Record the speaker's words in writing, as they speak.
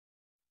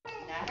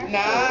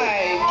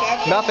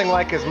Nice. Nothing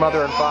like his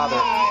mother and father.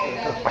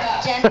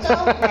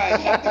 Gentle.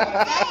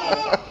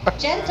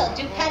 Gentle.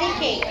 Do patty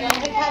cake. You want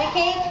to do patty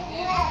cake?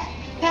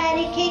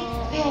 Patty cake.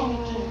 Patty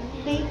cake.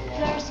 Big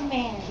first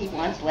man. He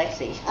wants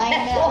Lexi. I know.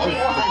 That's what he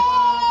wants.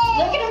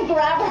 Look at him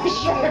grab her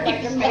shirt.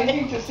 It's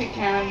amazing to see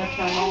Karen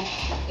maternal.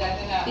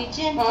 Be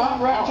gentle.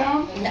 Right,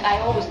 John? I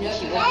always knew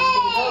she was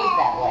always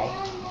that way.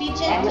 Be And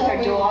gentle. with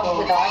her dog,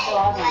 with our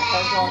dog and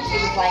her dog, she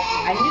was like,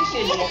 I knew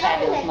she would be a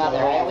fabulous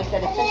mother. I always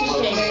said it's such a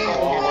shame she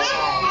doesn't have a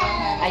child.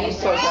 I used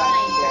to remind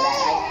her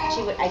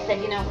that. I said,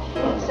 you know,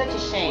 it's such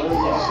a shame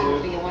because she would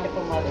be a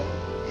wonderful mother.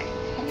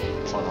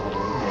 She's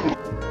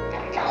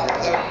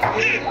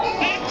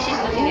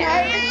looking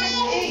at me.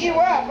 Eat you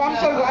up. I'm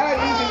so glad I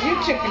didn't give you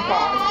chicken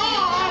pox.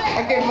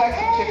 I gave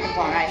Lexi chicken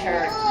pox. I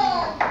heard.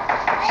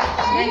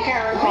 Then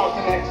Karen called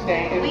the next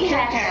day. It was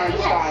Karen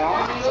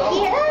style.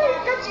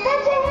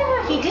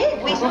 He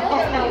did. We still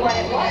don't know what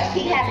it was.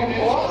 He had them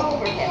all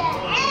over him.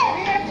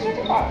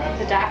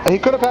 The doctor. He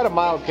could have had a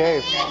mild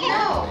case.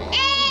 No.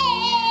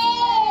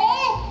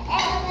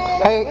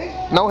 Hey,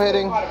 no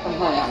hitting.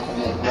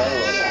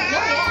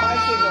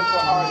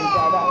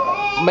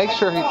 Make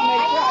sure he...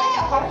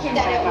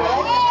 That it was.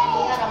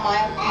 He had a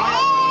mild.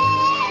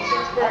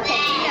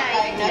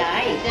 Okay,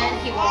 nice. Then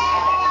he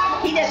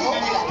won't. He doesn't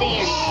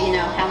understand, you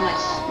know, how much.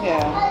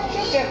 Yeah.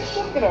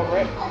 She'll get over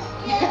it.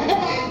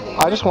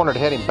 I just wanted to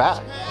hit him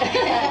back.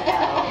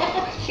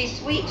 She's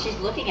sweet. She's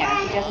looking at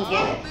him. She doesn't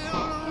get it.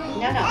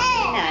 No, be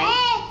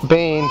nice.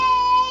 Bean.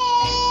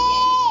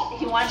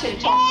 He wants her to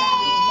talk back.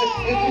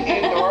 Isn't he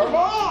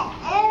adorable?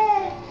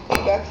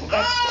 That's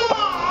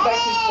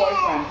his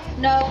boyfriend.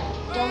 No,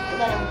 don't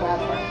let him grab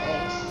her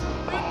face.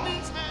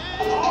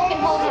 You can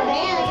hold her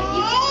hand.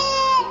 He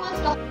wants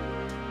to.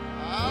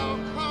 I'll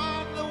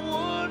carve the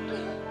wood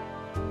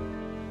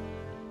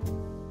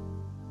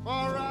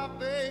for our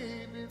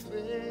baby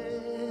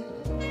bed.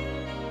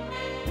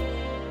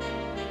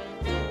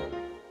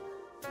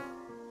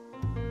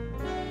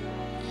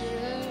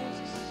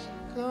 Yes,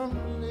 come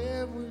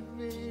live with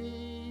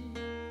me.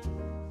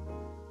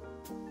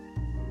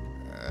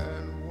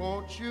 And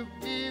won't you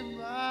be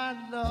my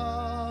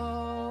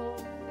love?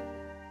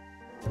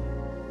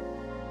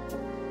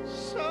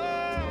 So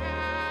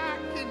I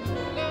can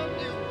love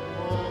you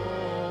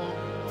all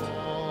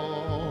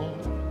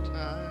the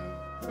time.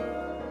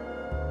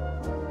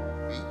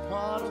 Be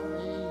part of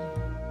me.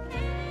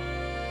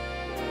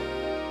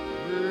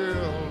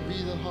 Girl, be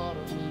the heart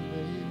of me,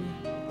 baby.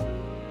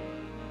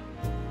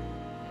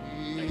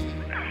 Be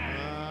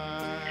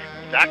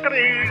mine.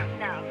 Zachary.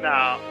 No.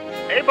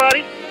 Hey,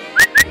 buddy.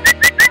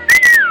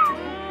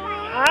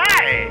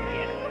 Hi.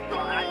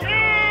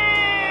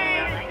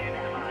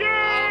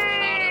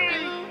 Yay!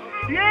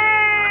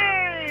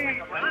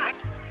 Yay!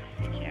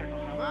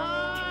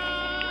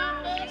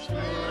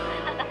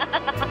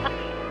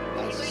 I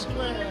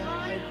swear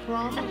I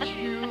promise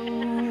you.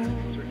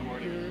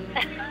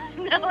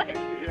 No,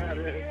 yeah, it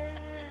is.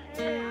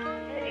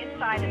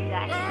 Inside of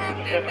that.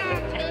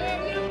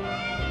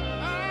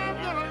 I'm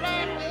gonna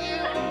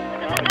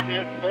love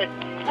you.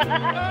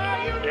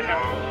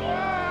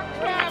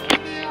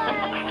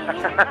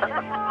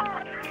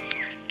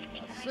 I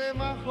say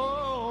my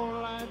whole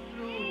life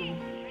through.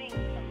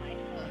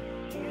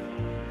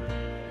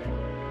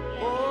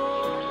 Oh,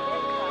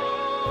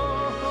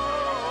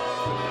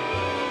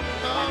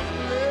 come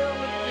live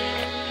with me.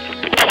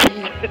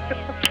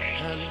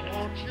 And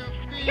won't you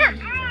be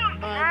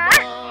my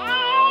love?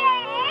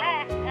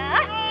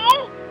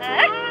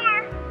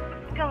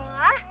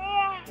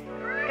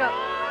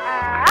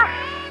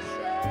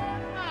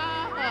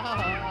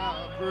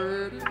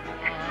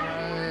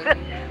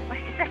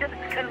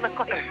 It's gonna look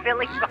like a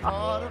Billy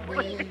Bob.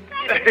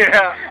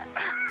 Yeah.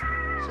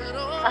 Said,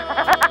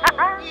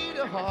 oh, be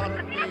the heart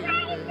of me.